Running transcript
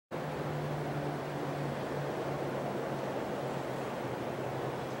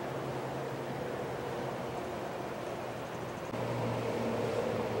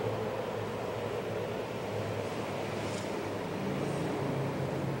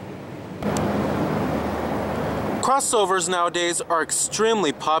Crossovers nowadays are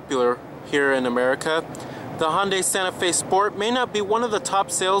extremely popular here in America. The Hyundai Santa Fe Sport may not be one of the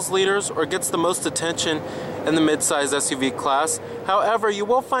top sales leaders or gets the most attention in the midsize SUV class. However, you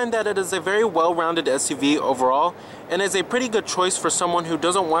will find that it is a very well-rounded SUV overall and is a pretty good choice for someone who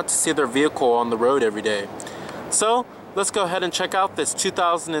doesn't want to see their vehicle on the road every day. So, let's go ahead and check out this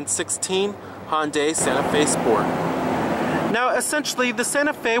 2016 Hyundai Santa Fe Sport. Now, essentially, the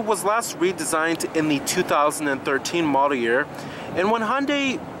Santa Fe was last redesigned in the 2013 model year, and when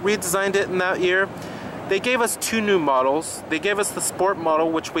Hyundai redesigned it in that year, they gave us two new models. They gave us the Sport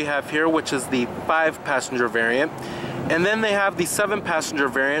model, which we have here, which is the 5-passenger variant, and then they have the 7-passenger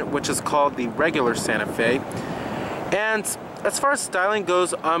variant, which is called the regular Santa Fe. And as far as styling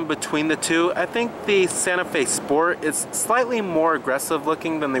goes on between the two, I think the Santa Fe Sport is slightly more aggressive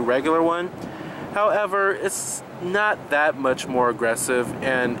looking than the regular one. However, it's not that much more aggressive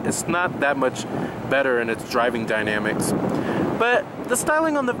and it's not that much better in its driving dynamics. But the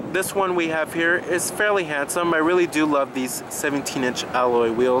styling on this one we have here is fairly handsome. I really do love these 17-inch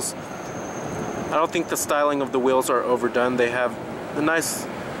alloy wheels. I don't think the styling of the wheels are overdone. They have a nice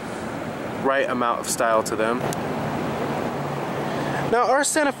right amount of style to them. Now, our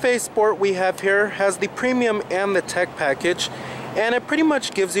Santa Fe Sport we have here has the premium and the tech package, and it pretty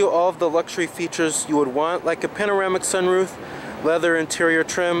much gives you all of the luxury features you would want, like a panoramic sunroof, leather interior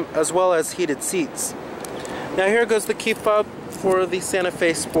trim, as well as heated seats. Now here goes the key fob for the Santa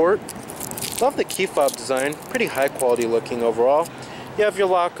Fe Sport. Love the key fob design, pretty high quality looking overall. You have your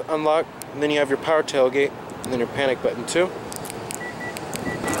lock, unlock, and then you have your power tailgate, and then your panic button too.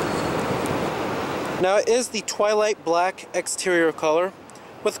 Now it is the twilight black exterior color,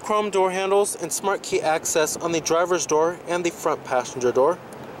 with chrome door handles and smart key access on the driver's door and the front passenger door.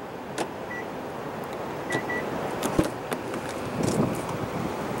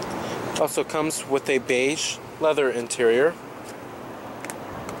 Also comes with a beige leather interior.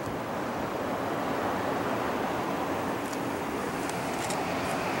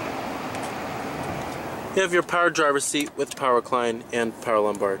 You have your power driver's seat with power recline and power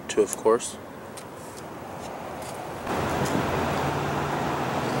lumbar too, of course.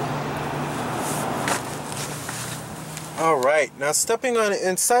 Alright, now stepping on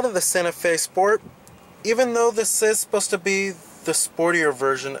inside of the Santa Fe Sport, even though this is supposed to be the sportier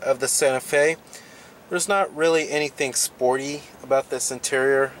version of the Santa Fe, there's not really anything sporty about this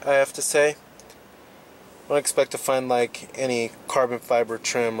interior, I have to say. I don't expect to find like any carbon fiber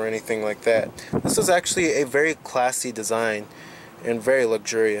trim or anything like that. This is actually a very classy design and very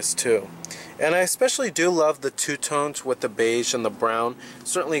luxurious too. And I especially do love the two tones with the beige and the brown. It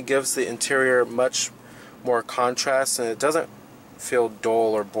certainly gives the interior much more contrast, and it doesn't feel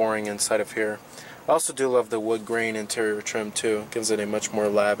dull or boring inside of here. I also do love the wood grain interior trim too. It gives it a much more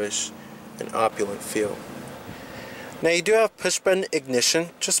lavish and opulent feel. Now you do have push button ignition.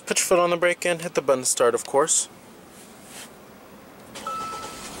 Just put your foot on the brake and hit the button to start, of course.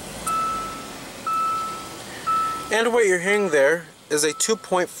 And what you're hearing there is a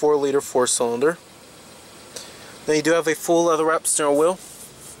 2.4 liter 4-cylinder. Now you do have a full leather wrapped steering wheel.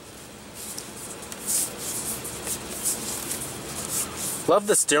 Love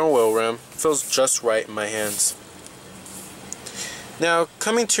the steering wheel rim, feels just right in my hands. Now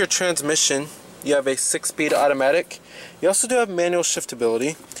coming to your transmission, you have a 6-speed automatic. You also do have manual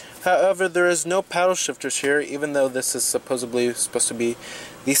shiftability. However, there is no paddle shifters here, even though this is supposedly supposed to be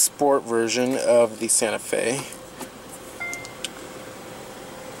the sport version of the Santa Fe.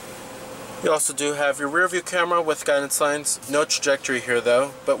 You also do have your rear view camera with guidance lines. No trajectory here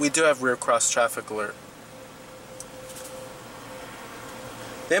though, but we do have rear cross traffic alert.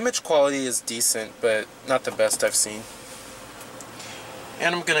 The image quality is decent, but not the best I've seen.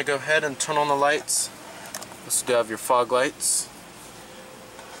 And I'm going to go ahead and turn on the lights. Also do have your fog lights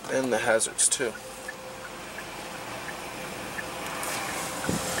and the hazards too.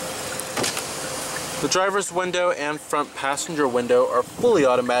 The driver's window and front passenger window are fully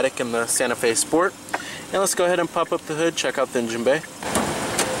automatic in the Santa Fe Sport. And let's go ahead and pop up the hood, check out the engine bay.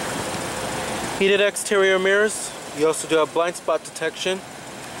 Heated exterior mirrors. You also do have blind spot detection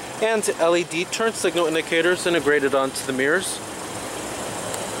and LED turn signal indicators integrated onto the mirrors.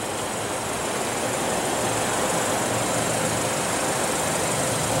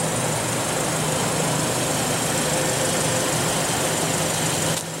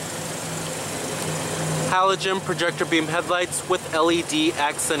 Halogen projector beam headlights with LED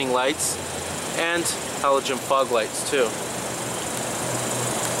accenting lights and halogen fog lights too.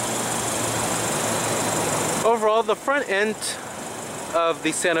 Overall, the front end of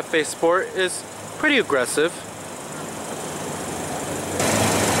the Santa Fe Sport is pretty aggressive.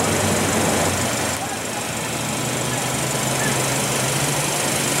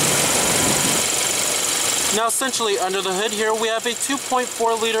 Now essentially under the hood here we have a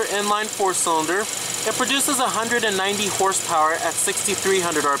 2.4 liter inline 4-cylinder. It produces 190 horsepower at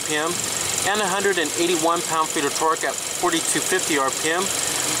 6,300 RPM and 181 pound-feet of torque at 4,250 RPM,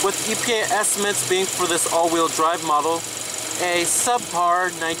 with EPA estimates being for this all-wheel drive model a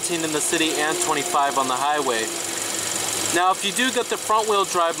subpar 19 in the city and 25 on the highway. Now if you do get the front-wheel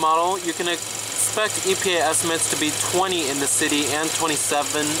drive model, you can expect EPA estimates to be 20 in the city and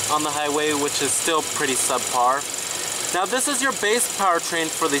 27 on the highway, which is still pretty subpar. Now this is your base powertrain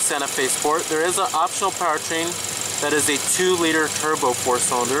for the Santa Fe Sport. There is an optional powertrain that is a 2-liter turbo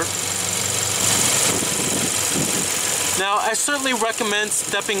 4-cylinder. Now I certainly recommend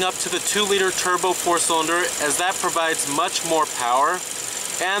stepping up to the 2-liter turbo 4-cylinder, as that provides much more power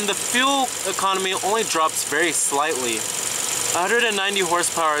and the fuel economy only drops very slightly. 190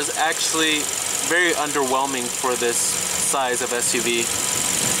 horsepower is actually very underwhelming for this size of SUV.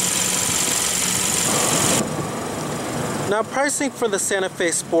 Now pricing for the Santa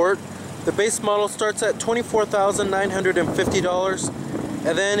Fe Sport, the base model starts at $24,950,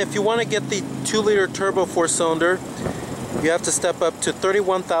 and then if you want to get the 2-liter turbo 4-cylinder, you have to step up to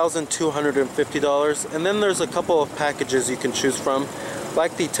 $31,250, and then there's a couple of packages you can choose from,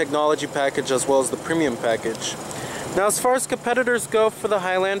 like the technology package as well as the premium package. Now as far as competitors go for the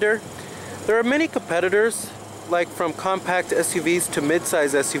Highlander, there are many competitors, like from compact SUVs to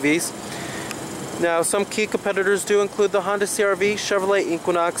mid-size SUVs. Now some key competitors do include the Honda CR-V, Chevrolet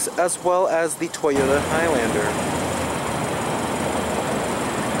Equinox, as well as the Toyota Highlander.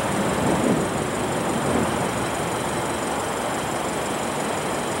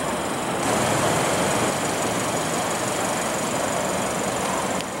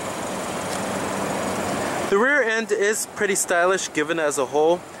 The rear end is pretty stylish given as a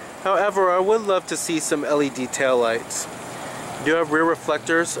whole. However, I would love to see some LED taillights. You do have rear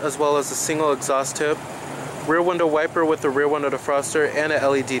reflectors as well as a single exhaust tip, rear window wiper with a rear window defroster and a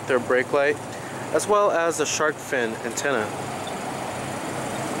LED third brake light, as well as a shark fin antenna.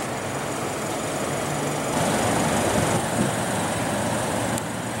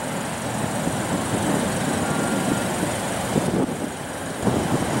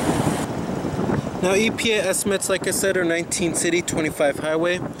 Now EPA estimates, like I said, are 19 city, 25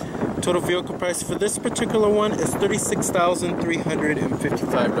 highway. Total vehicle price for this particular one is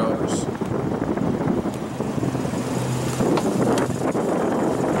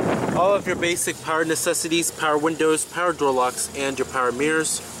 $36,355. All of your basic power necessities, power windows, power door locks, and your power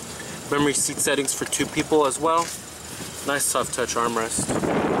mirrors. Memory seat settings for 2 people as well. Nice soft touch armrest.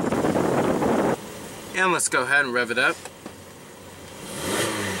 And let's go ahead and rev it up.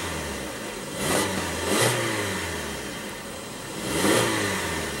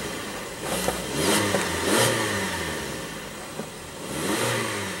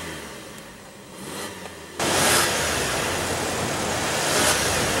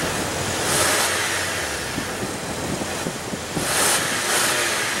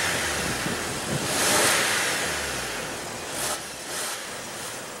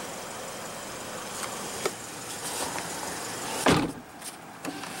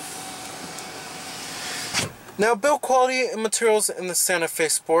 Now, build quality and materials in the Santa Fe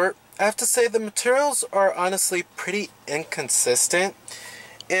Sport. I have to say the materials are honestly pretty inconsistent,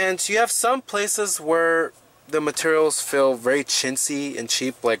 and you have some places where the materials feel very chintzy and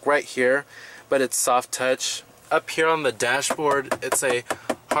cheap, like right here, but it's soft touch. Up here on the dashboard, it's a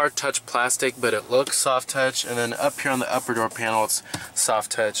hard touch plastic, but it looks soft touch, and then up here on the upper door panel, it's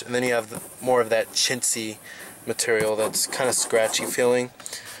soft touch, and then you have more of that chintzy material that's kind of scratchy feeling.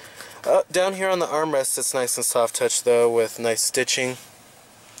 Down here on the armrest, it's nice and soft touch though, with nice stitching,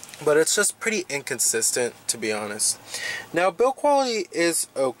 but it's just pretty inconsistent, to be honest. Now, build quality is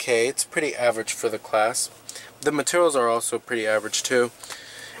okay. It's pretty average for the class. The materials are also pretty average too.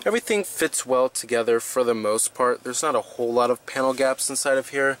 Everything fits well together for the most part. There's not a whole lot of panel gaps inside of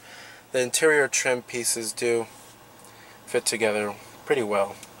here. The interior trim pieces do fit together pretty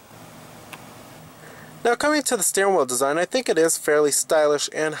well. Now, coming to the steering wheel design, I think it is fairly stylish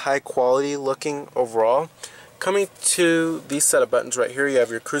and high quality looking overall. Coming to these set of buttons right here, you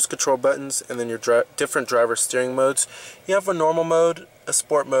have your cruise control buttons and then your different driver steering modes. You have a normal mode, a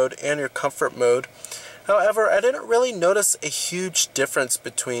sport mode, and your comfort mode. However, I didn't really notice a huge difference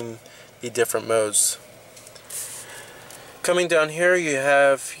between the different modes. Coming down here, you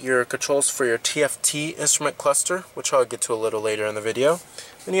have your controls for your TFT instrument cluster, which I'll get to a little later in the video.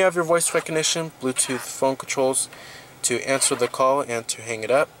 Then you have your voice recognition, Bluetooth phone controls to answer the call and to hang it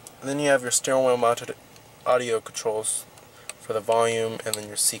up. And then you have your steering wheel mounted audio controls for the volume, and then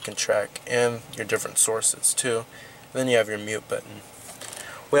your seek and track, and your different sources too. And then you have your mute button.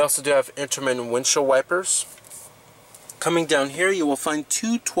 We also do have intermittent windshield wipers. Coming down here, you will find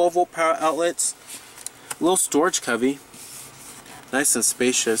two 12-volt power outlets, a little storage cubby, nice and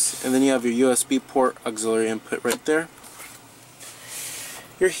spacious, and then you have your USB port auxiliary input right there.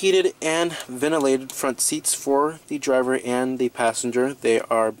 Your heated and ventilated front seats for the driver and the passenger. They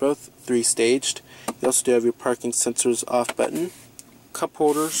are both 3-staged. You also do have your parking sensors off button, cup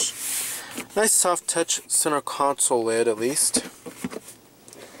holders, nice soft touch center console lid at least.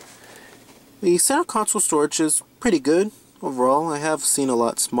 The center console storage is pretty good overall. I have seen a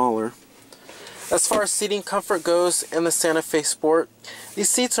lot smaller. As far as seating comfort goes in the Santa Fe Sport, these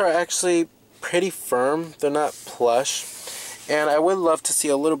seats are actually pretty firm. They're not plush. And I would love to see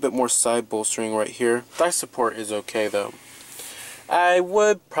a little bit more side bolstering right here. Thigh support is okay though. I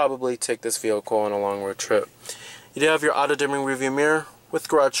would probably take this vehicle on a long road trip. You do have your auto dimming rearview mirror with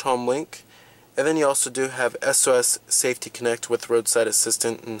garage home link. And then you also do have SOS Safety Connect with roadside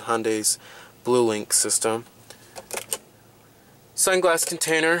assistant and Hyundai's Blue Link system. Sunglass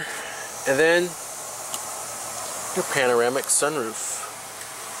container. And then your panoramic sunroof.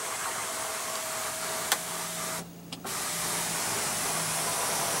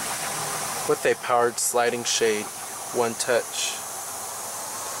 With a powered sliding shade, one touch.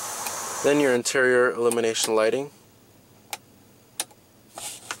 Then your interior illumination lighting.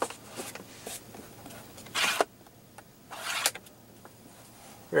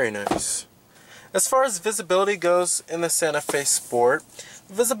 Very nice. As far as visibility goes in the Santa Fe Sport,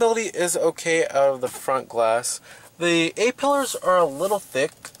 visibility is okay out of the front glass. The A-pillars are a little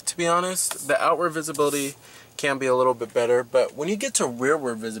thick, to be honest. The outward visibility can be a little bit better, but when you get to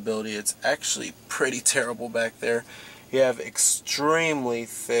rearward visibility, it's actually pretty terrible back there. You have extremely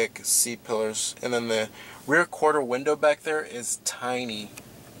thick C-pillars, and then the rear quarter window back there is tiny.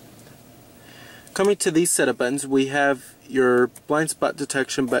 Coming to these set of buttons, we have your blind spot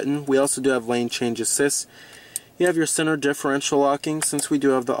detection button. We also do have lane change assist. You have your center differential locking, since we do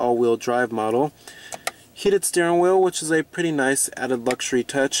have the all-wheel drive model. Heated steering wheel, which is a pretty nice added luxury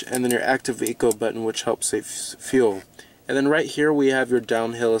touch, and then your active eco button, which helps save fuel. And then right here we have your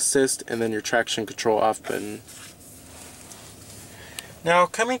downhill assist, and then your traction control off button. Now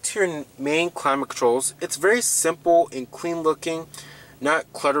coming to your main climate controls, it's very simple and clean looking,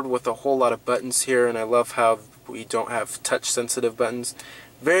 not cluttered with a whole lot of buttons here, and I love how we don't have touch sensitive buttons.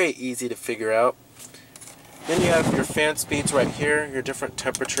 Very easy to figure out. Then you have your fan speeds right here, your different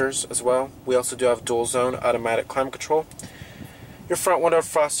temperatures as well. We also do have dual zone automatic climate control. Your front window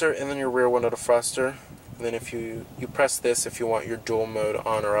defroster, and then your rear window defroster. And then if you press this if you want your dual mode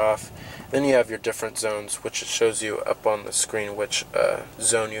on or off. Then you have your different zones, which it shows you up on the screen which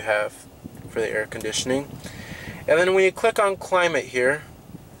zone you have for the air conditioning. And then when you click on climate here,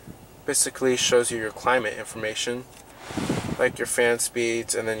 basically shows you your climate information, like your fan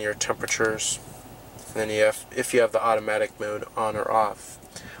speeds and then your temperatures. And then if you have the automatic mode on or off.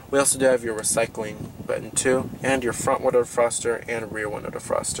 We also do have your recycling button too, and your front window defroster and rear window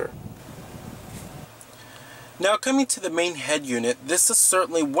defroster. Now coming to the main head unit, this is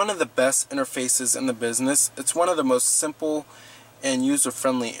certainly one of the best interfaces in the business. It's one of the most simple and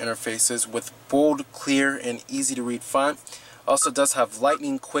user-friendly interfaces with bold, clear, and easy to read font. Also does have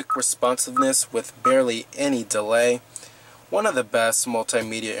lightning quick responsiveness with barely any delay. One of the best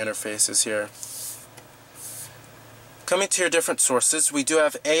multimedia interfaces here. Coming to your different sources, we do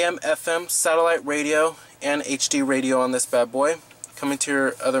have AM, FM, satellite radio, and HD radio on this bad boy. Coming to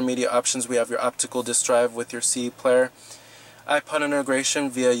your other media options, we have your optical disc drive with your CD player, iPod integration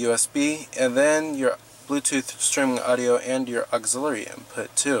via USB, and then your Bluetooth streaming audio and your auxiliary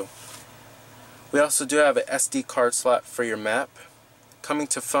input too. We also do have an SD card slot for your map. Coming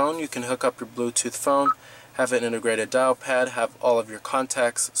to phone, you can hook up your Bluetooth phone, have an integrated dial pad, have all of your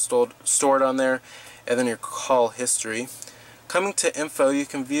contacts stored on there, and then your call history. Coming to info, you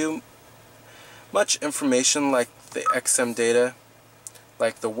can view much information like the XM data,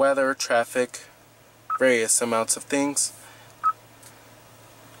 like the weather, traffic, various amounts of things.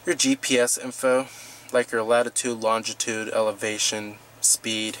 Your GPS info, like your latitude, longitude, elevation,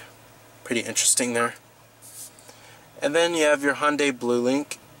 speed. Pretty interesting there. And then you have your Hyundai Blue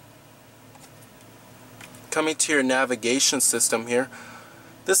Link. Coming to your navigation system here.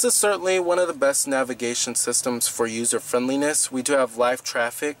 This is certainly one of the best navigation systems for user friendliness. We do have live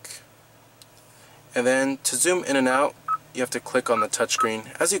traffic, and then to zoom in and out you have to click on the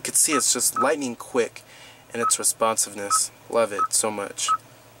touchscreen. As you can see, it's just lightning quick in its responsiveness. Love it so much.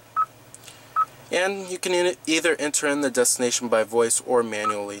 And you can either enter in the destination by voice or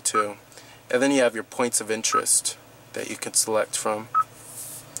manually too. And then you have your points of interest that you can select from.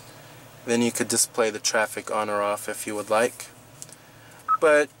 Then you could display the traffic on or off if you would like.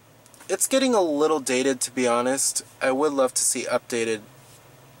 but it's getting a little dated, to be honest. I would love to see updated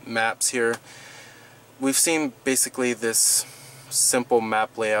maps here. We've seen basically this simple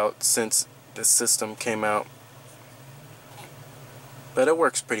map layout since this system came out, but it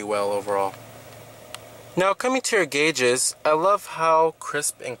works pretty well overall. Now coming to your gauges, I love how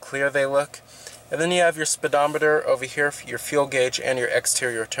crisp and clear they look. And then you have your speedometer over here for your fuel gauge and your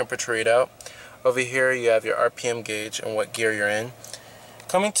exterior temperature readout. Over here you have your RPM gauge and what gear you're in.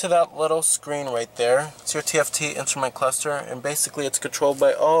 Coming to that little screen right there, it's your TFT instrument cluster, and basically it's controlled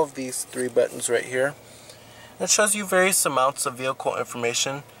by all of these three buttons right here. It shows you various amounts of vehicle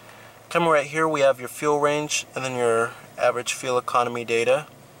information. Coming right here we have your fuel range and then your average fuel economy data.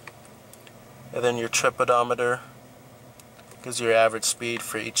 And then your trip odometer gives you your average speed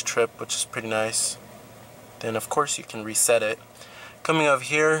for each trip, which is pretty nice. Then of course you can reset it. Coming over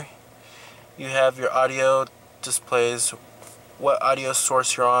here you have your audio, displays what audio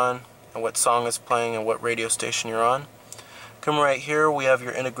source you're on and what song is playing and what radio station you're on. Coming right here we have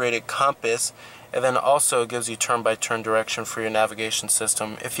your integrated compass, and then also gives you turn-by-turn direction for your navigation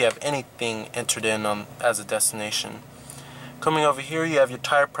system if you have anything entered in as a destination. Coming over here you have your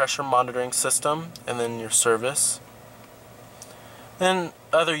tire pressure monitoring system and then your service. Then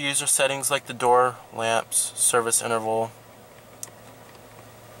other user settings like the door, lamps, service interval.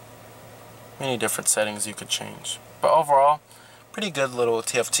 Many different settings you could change. But overall, pretty good little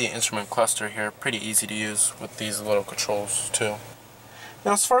TFT instrument cluster here. Pretty easy to use with these little controls too.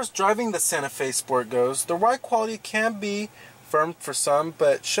 Now as far as driving the Santa Fe Sport goes, the ride quality can be firm for some,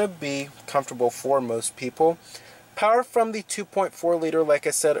 but should be comfortable for most people. Power from the 2.4 liter, like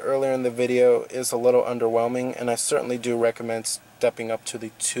I said earlier in the video, is a little underwhelming, and I certainly do recommend stepping up to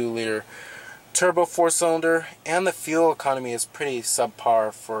the 2 liter turbo 4-cylinder, and the fuel economy is pretty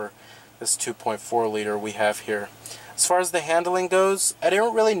subpar for this 2.4 liter we have here. As far as the handling goes, I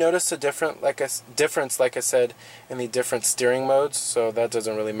didn't really notice a difference, like I said, in the different steering modes, so that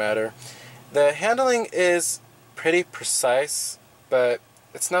doesn't really matter. The handling is pretty precise, but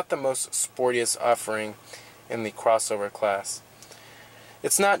it's not the most sportiest offering in the crossover class.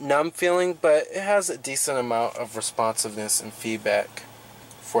 It's not numb feeling, but it has a decent amount of responsiveness and feedback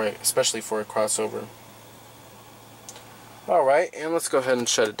for it, especially for a crossover. Alright, and let's go ahead and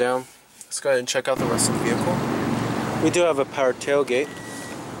shut it down. Let's go ahead and check out the rest of the vehicle. We do have a powered tailgate.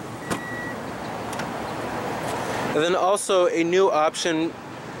 And then also a new option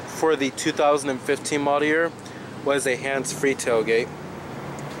for the 2015 model year was a hands-free tailgate.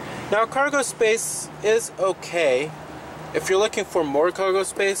 Now cargo space is okay. If you're looking for more cargo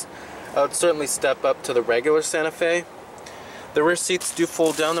space, I would certainly step up to the regular Santa Fe. The rear seats do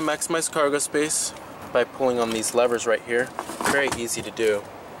fold down to maximize cargo space by pulling on these levers right here. Very easy to do.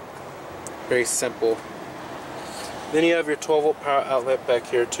 Very simple. Then you have your 12-volt power outlet back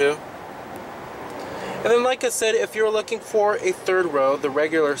here too. And then like I said, if you're looking for a third row, the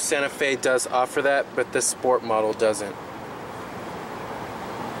regular Santa Fe does offer that, but this sport model doesn't.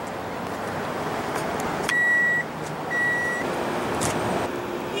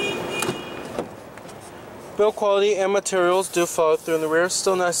 Build quality and materials do follow through in the rear.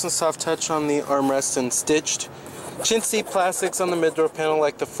 Still nice and soft touch on the armrest and stitched. Chin seat plastics on the mid door panel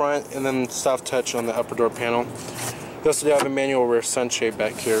like the front, and then soft touch on the upper door panel. You also do have a manual rear sunshade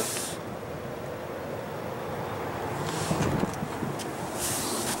back here.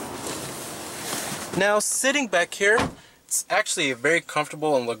 Now sitting back here, it's actually a very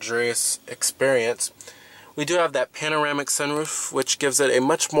comfortable and luxurious experience. We do have that panoramic sunroof, which gives it a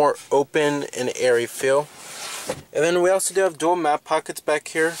much more open and airy feel. And then we also do have dual map pockets back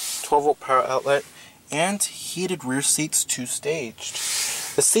here, 12-volt power outlet, and heated rear seats 2-staged.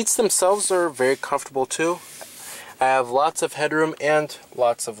 The seats themselves are very comfortable too. I have lots of headroom and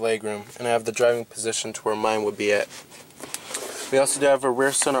lots of legroom, and I have the driving position to where mine would be at. We also do have a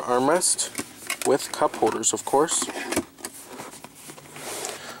rear center armrest with cup holders, of course.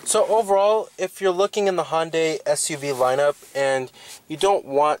 So overall, if you're looking in the Hyundai SUV lineup and you don't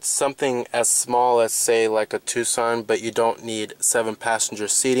want something as small as, say, like a Tucson, but you don't need 7-passenger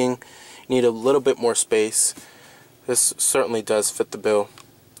seating, you need a little bit more space, this certainly does fit the bill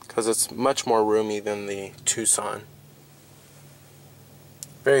because it's much more roomy than the Tucson.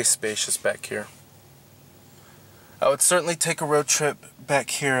 Very spacious back here. I would certainly take a road trip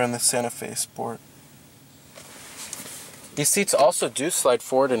back here in the Santa Fe Sport. These seats also do slide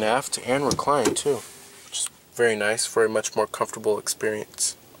forward and aft and recline too, which is very nice for a much more comfortable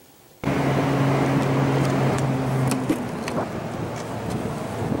experience.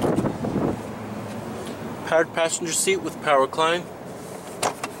 Powered passenger seat with power recline.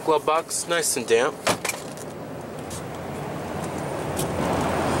 Glove box, nice and damp.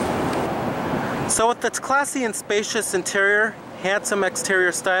 So with its classy and spacious interior, handsome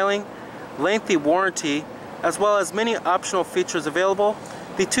exterior styling, lengthy warranty, as well as many optional features available,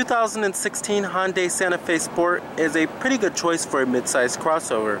 the 2016 Hyundai Santa Fe Sport is a pretty good choice for a mid-sized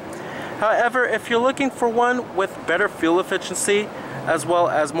crossover. However, if you're looking for one with better fuel efficiency, as well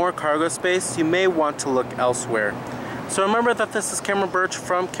as more cargo space, you may want to look elsewhere. So remember that this is Cameron Birch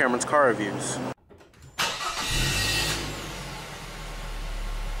from Cameron's Car Reviews.